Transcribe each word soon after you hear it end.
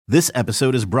This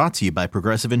episode is brought to you by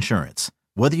Progressive Insurance.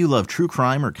 Whether you love true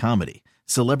crime or comedy,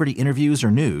 celebrity interviews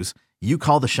or news, you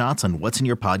call the shots on what's in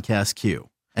your podcast queue.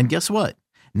 And guess what?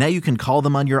 Now you can call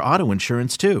them on your auto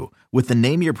insurance too with the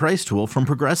Name Your Price tool from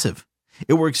Progressive.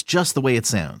 It works just the way it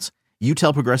sounds. You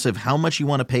tell Progressive how much you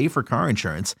want to pay for car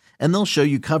insurance, and they'll show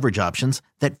you coverage options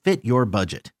that fit your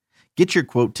budget. Get your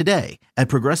quote today at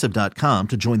Progressive.com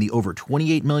to join the over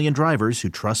 28 million drivers who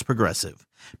trust Progressive.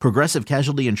 Progressive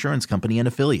Casualty Insurance Company and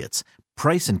Affiliates.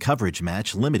 Price and coverage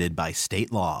match limited by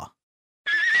state law.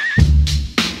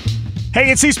 Hey,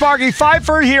 it's Steve Sparky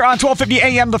Pfeiffer here on 1250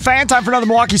 AM The Fan. Time for another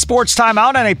Milwaukee Sports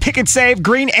Timeout and a pick and save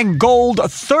green and gold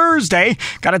Thursday.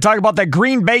 Got to talk about that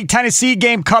Green Bay, Tennessee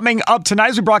game coming up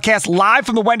tonight as we broadcast live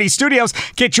from the Wendy's Studios.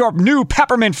 Get your new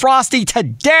Peppermint Frosty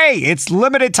today. It's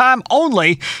limited time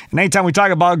only. And anytime we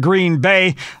talk about Green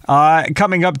Bay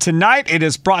coming up tonight, it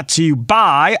is brought to you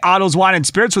by Otto's Wine and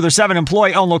Spirits with their 7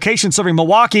 employee-owned locations serving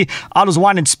Milwaukee.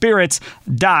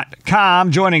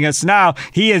 Otto'sWineandSpirits.com. Joining us now,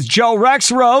 he is Joe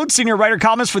Rexrode, senior writer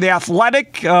columnist for The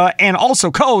Athletic, and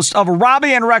also host of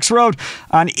Robbie and Rexrode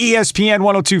on ESPN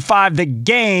 102.5. The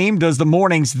Game does the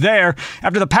mornings there.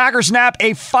 After the Packers snap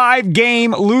a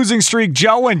 5-game losing streak,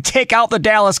 Joe, and take out the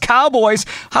Dallas Cowboys,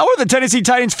 how are the Tennessee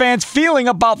Titans fans feeling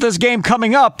about this game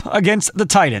coming up against the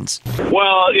Titans?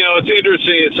 Well, you know, it's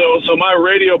interesting. So my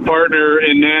radio partner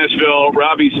in Nashville,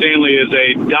 Robbie Stanley, is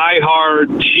a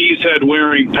diehard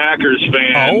cheesehead-wearing Packers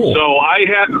fan. Oh. So I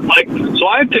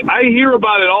hear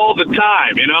about it all the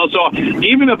time, you know. So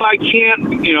even if I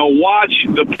can't, you know, watch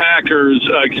the Packers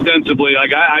extensively,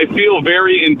 like I feel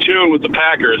very in tune with the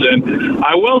Packers. And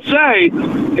I will say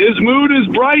his mood is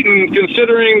brightened,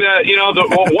 considering that, you know,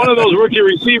 one of those rookie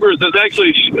receivers has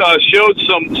actually showed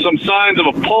some signs of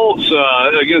a pulse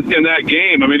against in that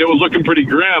game. I mean, it was looking pretty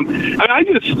grim. I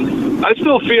mean, I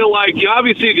still feel like, you know,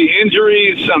 obviously the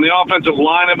injuries on the offensive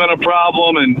line have been a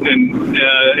problem, and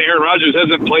Aaron Rodgers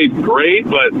hasn't played great,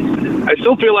 but I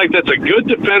still feel like that's a good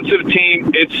defensive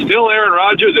team. It's still Aaron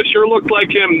Rodgers. It sure looked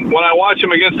like him when I watched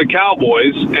him against the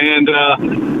Cowboys, and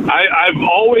I've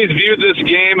always viewed this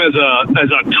game as a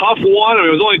tough one. I mean,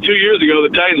 it was only 2 years ago the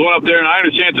Titans went up there, and I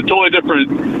understand it's a totally different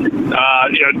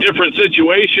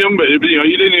situation, but you know,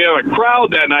 you didn't even have a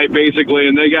crowd that night basically,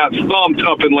 and they got thumped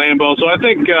up in Lambeau. So I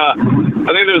think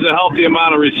there's a healthy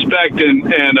amount of respect and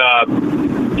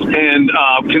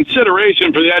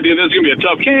consideration for the idea this is going to be a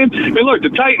tough game. I mean, look, the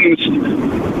Titans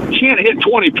can't hit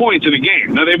 20 points in a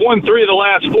game. Now, they've won 3 of the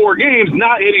last 4 games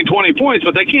not hitting 20 points,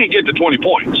 but they can't get to 20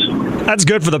 points. That's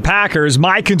good for the Packers.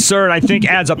 My concern, I think,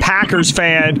 as a Packers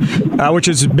fan, which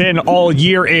has been all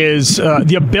year, is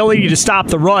the ability to stop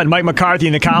the run. Mike McCarthy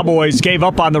and the Cowboys gave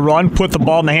up on the run, put the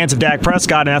ball in the hands of Dak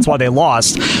Prescott, and that's why they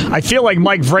lost. I feel like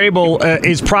Mike Vrabel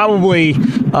is probably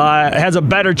has a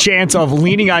better chance of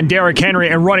leaning on Derrick Henry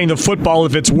and running the football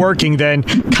if it's working than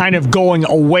kind of going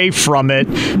away from it.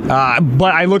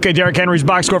 But I look at Derrick Henry's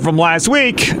box score from last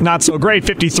week, not so great,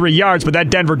 53 yards, but that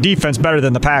Denver defense better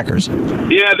than the Packers.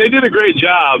 Yeah, they did a great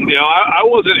job. You know, I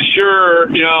wasn't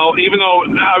sure, you know, even though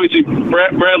obviously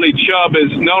Bradley Chubb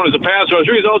is known as a pass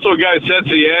rusher, he's also a guy that sets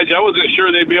the edge. I wasn't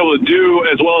sure they'd be able to do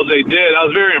as well as they did. I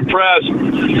was very impressed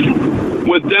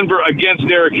with Denver against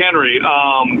Derrick Henry.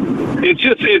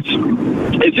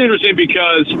 It's interesting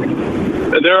because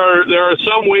there are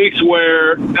some weeks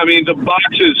where, I mean, the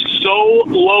box is so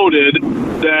loaded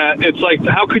that it's like,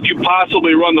 how could you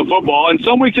possibly run the football? And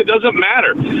some weeks it doesn't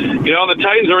matter. You know, the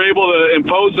Titans are able to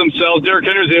impose themselves. Derrick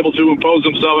Henry is able to impose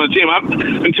himself on the team.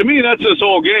 And to me, that's this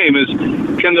whole game is,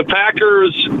 can the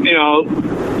Packers, you know,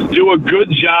 do a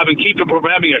good job and keep it from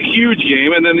having a huge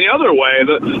game? And then the other way,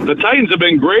 the Titans have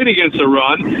been great against the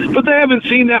run, but they haven't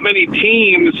seen that many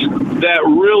teams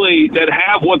that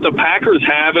have what the Packers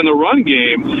have in the run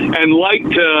game, and like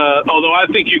to, although I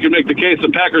think you can make the case the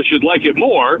Packers should like it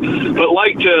more, but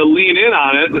like to lean in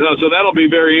on it. So that'll be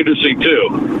very interesting too.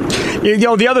 You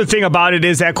know, the other thing about it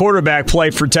is that quarterback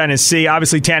play for Tennessee.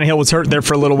 Obviously, Tannehill was hurt there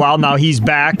for a little while. Now he's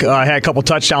back. Had a couple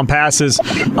touchdown passes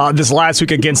this last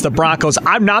week against the Broncos.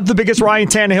 I'm not the biggest Ryan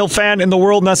Tannehill fan in the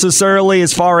world necessarily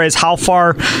as far as how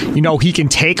far, you know, he can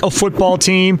take a football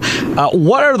team.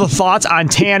 What are the thoughts on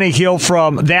Tannehill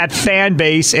from that fan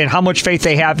base and how much faith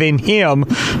they have in him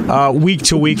week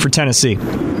to week for Tennessee?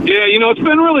 Yeah, you know, it's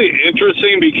been really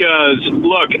interesting because,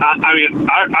 look,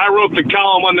 I wrote the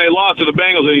column when they lost to the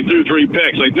Bengals and he threw 3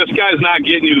 picks. Like, this guy's not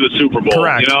getting you to the Super Bowl.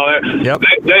 Correct. You know, Yep.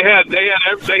 they had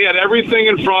everything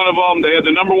in front of them. They had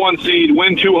the number 1 seed,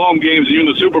 win 2 home games, and you're in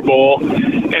the Super Bowl,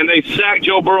 and they sacked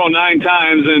Joe Burrow 9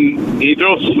 times, and he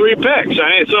throws 3 picks. I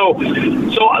mean, so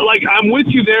like, I'm with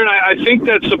you there, and I think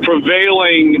that's the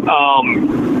prevailing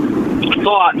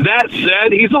thought. That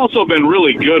said, he's also been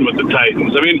really good with the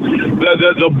Titans. I mean,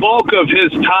 the bulk of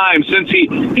his time since he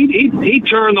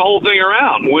turned the whole thing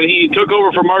around. When he took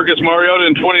over for Marcus Mariota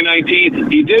in 2019,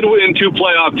 he did win 2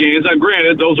 playoff games. Now,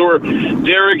 granted, those were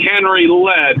Derrick Henry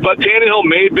led, but Tannehill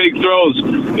made big throws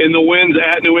in the wins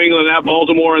at New England, at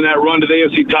Baltimore, and that run to the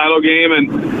AFC title game.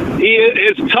 And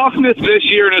his toughness this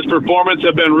year and his performance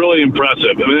have been really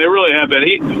impressive. I mean, they really have been.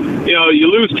 You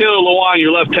lose Taylor Lewan,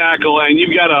 your left tackle, and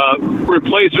you've got a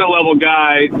replacement level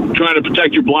guy trying to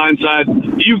protect your blind side.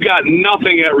 You've got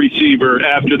nothing at receiver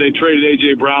after they traded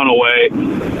A.J. Brown away.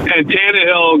 And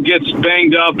Tannehill gets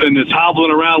banged up and is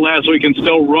hobbling around last week and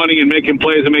still running and making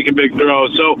plays and making big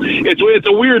throws. So it's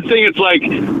a weird thing. It's like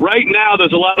right now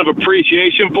there's a lot of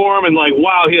appreciation for him and like,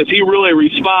 wow, has he really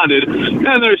responded?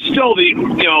 And there's still the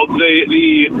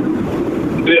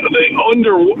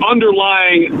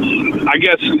underlying, I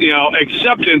guess,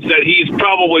 acceptance that he's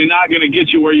probably not going to get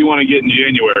you where you want to get in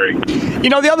January.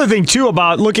 The other thing, too,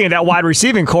 about looking at that wide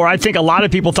receiving core, I think a lot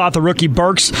of people thought the rookie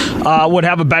Burks would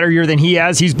have a better year than he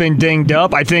has. He's been dinged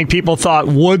up. I think people thought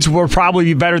Woods would probably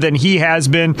be better than he has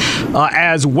been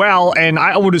as well, and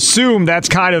I would assume that's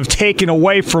kind of taken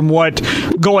away from what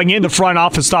going in the front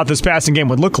office thought this passing game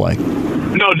would look like.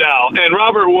 No doubt. And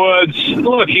Robert Woods,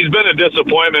 look, he's been a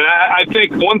disappointment. I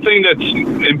think one thing that's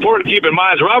important to keep in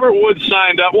mind is Robert Woods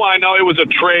signed up. Well, I know it was a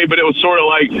trade, but it was sort of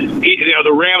like,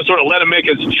 the Rams sort of let him make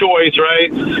his choice,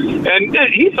 right? And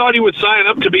he thought he would sign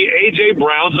up to be A.J.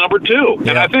 Brown's number 2. Yeah.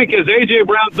 And I think as A.J.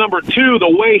 Brown's number 2, the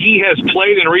way he has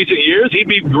played in recent years, he'd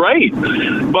be great.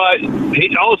 But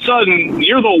all of a sudden,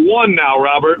 you're the 1 now,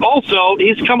 Robert. Also,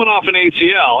 he's coming off an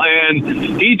ACL,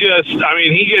 and he gets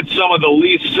some of the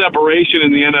least separation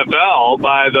in the NFL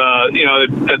by the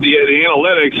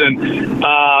analytics, and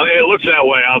it looks that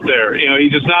way out there.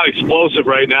 He's just not explosive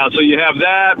right now. So you have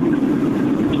that.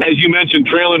 As you mentioned,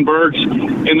 Treylon Burks,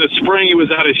 in the spring he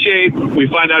was out of shape. We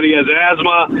find out he has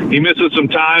asthma. He misses some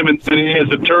time, and then he has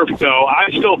the turf toe. I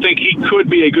still think he could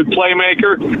be a good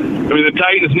playmaker. I mean, the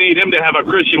Titans need him to have a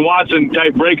Christian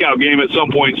Watson-type breakout game at some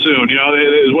point soon.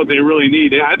 Is what they really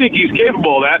need. And I think he's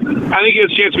capable of that. I think he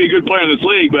has a chance to be a good player in this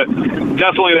league, but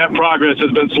definitely that progress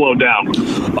has been slowed down.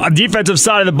 On defensive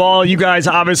side of the ball, you guys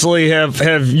obviously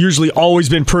have usually always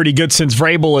been pretty good since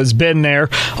Vrabel has been there.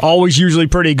 Always usually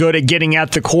pretty good at getting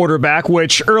at the quarterback,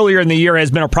 which earlier in the year has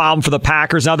been a problem for the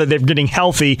Packers. Now that they're getting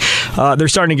healthy, they're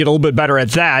starting to get a little bit better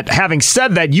at that. Having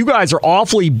said that, you guys are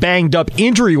awfully banged up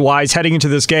injury-wise heading into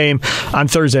this game on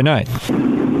Thursday night.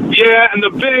 Yeah, and the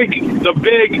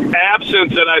big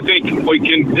absence that I think we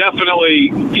can definitely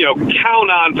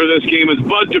count on for this game is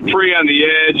Bud Dupree on the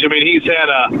edge. I mean, he's had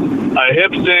a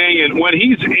hip thing, and when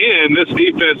he's in, this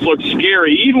defense looks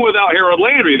scary, even without Harold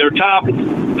Landry. Their top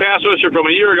pass rusher from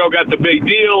a year ago got the big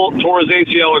deal, tore his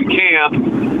ACL in camp.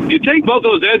 You take both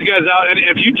those edge guys out, and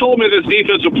if you told me this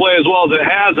defense would play as well as it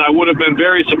has, I would have been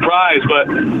very surprised. But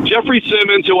Jeffrey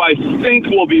Simmons, who I think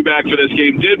will be back for this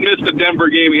game, did miss the Denver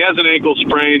game. He has an ankle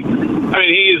sprain. I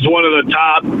mean, he's one of the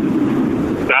top,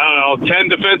 10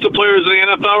 defensive players in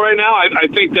the NFL right now. I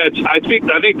think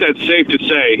that's safe to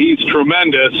say. He's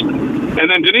tremendous. And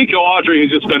then Danico Autry has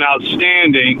just been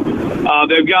outstanding.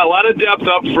 They've got a lot of depth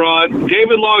up front.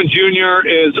 David Long Jr.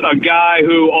 is a guy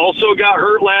who also got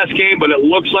hurt last game, but it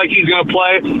looks like he's going to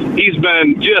play. He's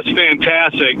been just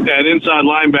fantastic at inside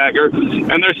linebacker.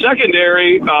 And their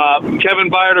secondary, Kevin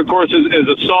Byard, of course, is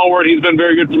a stalwart. He's been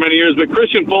very good for many years. But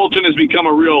Christian Fulton has become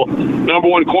a real number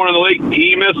 1 corner in the league.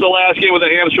 He missed the last game with a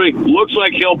hamstring. Looks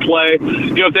like he'll play.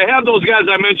 If they have those guys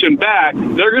I mentioned back,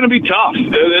 they're going to be tough.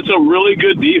 It's a really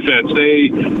good defense.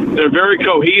 They're very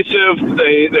cohesive.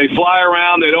 They fly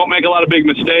around. They don't make a lot of big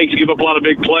mistakes, give up a lot of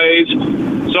big plays.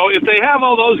 So if they have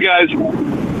all those guys,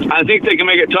 I think they can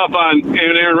make it tough on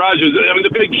Aaron Rodgers. I mean, the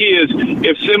big key is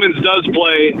if Simmons does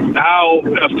play, how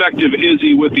effective is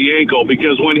he with the ankle?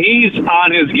 Because when he's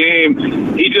on his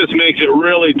game, he just makes it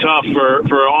really tough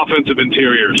for offensive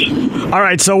interiors. All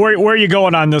right, so where are you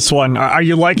going on this one? Are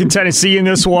you liking Tennessee in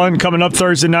this one coming up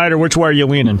Thursday night, or which way are you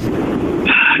leaning?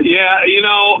 Yeah,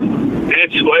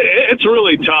 it's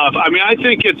really tough. I mean, I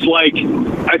think it's like a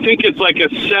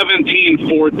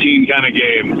 17-14 kind of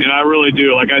game. I really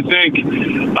do. Like, I think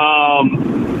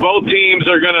both teams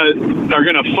are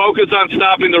gonna focus on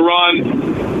stopping the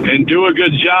run and do a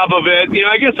good job of it.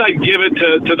 I guess I'd give it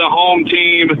to the home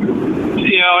team.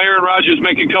 Aaron Rodgers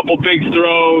making a couple big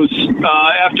throws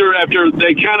after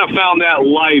they kind of found that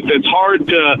life. It's hard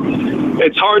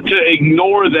to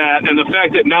ignore that, and the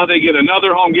fact that now they get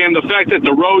another home game, the fact that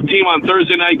the road team on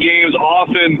Thursday night games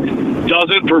often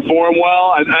doesn't perform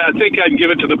well, I think I'd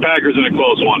give it to the Packers in a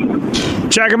close one.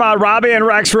 Check them out, Robbie and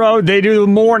Rexroad. They do the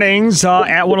mornings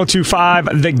at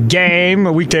 102.5 The Game,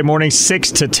 weekday morning,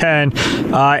 6 to 10.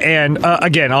 And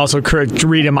again, also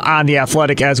read him on The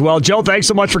Athletic as well. Joe, thanks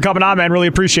so much for coming on, man. Really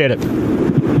appreciate it.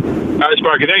 All right,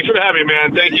 Sparky. Thanks for having me,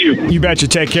 man. Thank you. You betcha.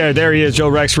 Take care. There he is, Joe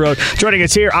Rexroad, joining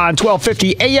us here on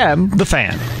 1250 AM, The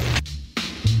Fan.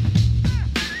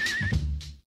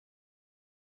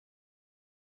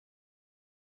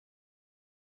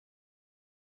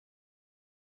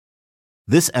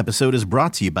 This episode is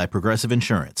brought to you by Progressive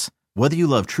Insurance. Whether you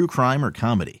love true crime or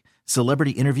comedy,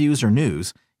 celebrity interviews or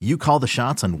news, you call the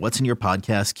shots on what's in your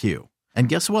podcast queue. And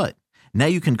guess what? Now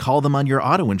you can call them on your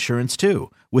auto insurance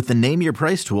too with the Name Your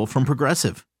Price tool from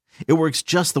Progressive. It works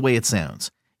just the way it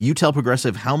sounds. You tell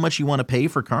Progressive how much you want to pay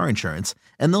for car insurance,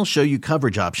 and they'll show you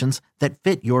coverage options that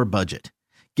fit your budget.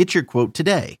 Get your quote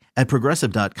today at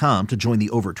Progressive.com to join the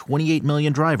over 28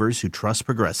 million drivers who trust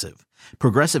Progressive.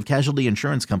 Progressive Casualty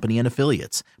Insurance Company and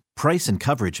Affiliates. Price and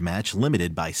coverage match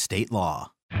limited by state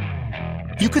law.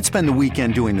 You could spend the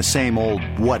weekend doing the same old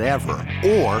whatever,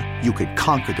 or you could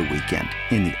conquer the weekend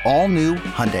in the all-new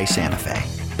Hyundai Santa Fe.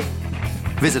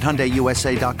 Visit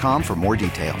HyundaiUSA.com for more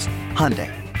details.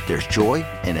 Hyundai, there's joy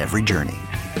in every journey.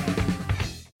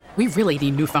 We really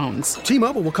need new phones.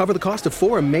 T-Mobile will cover the cost of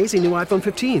 4 amazing new iPhone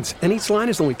 15s, and each line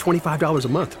is only $25 a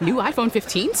month. New iPhone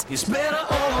 15s? It's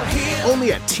better over here.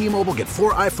 Only at T-Mobile, get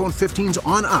 4 iPhone 15s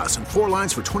on us and 4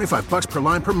 lines for $25 per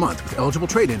line per month with eligible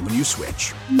trade-in when you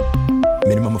switch.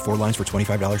 Minimum of 4 lines for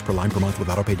 $25 per line per month with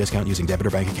autopay discount using debit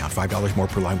or bank account. $5 more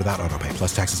per line without autopay,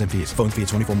 plus taxes and fees. Phone fee at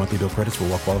 24 monthly bill credits for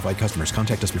well-qualified customers.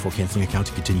 Contact us before canceling account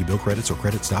to continue bill credits or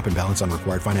credit stop and balance on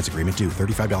required finance agreement due.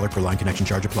 $35 per line connection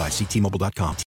charge applies. See T-Mobile.com.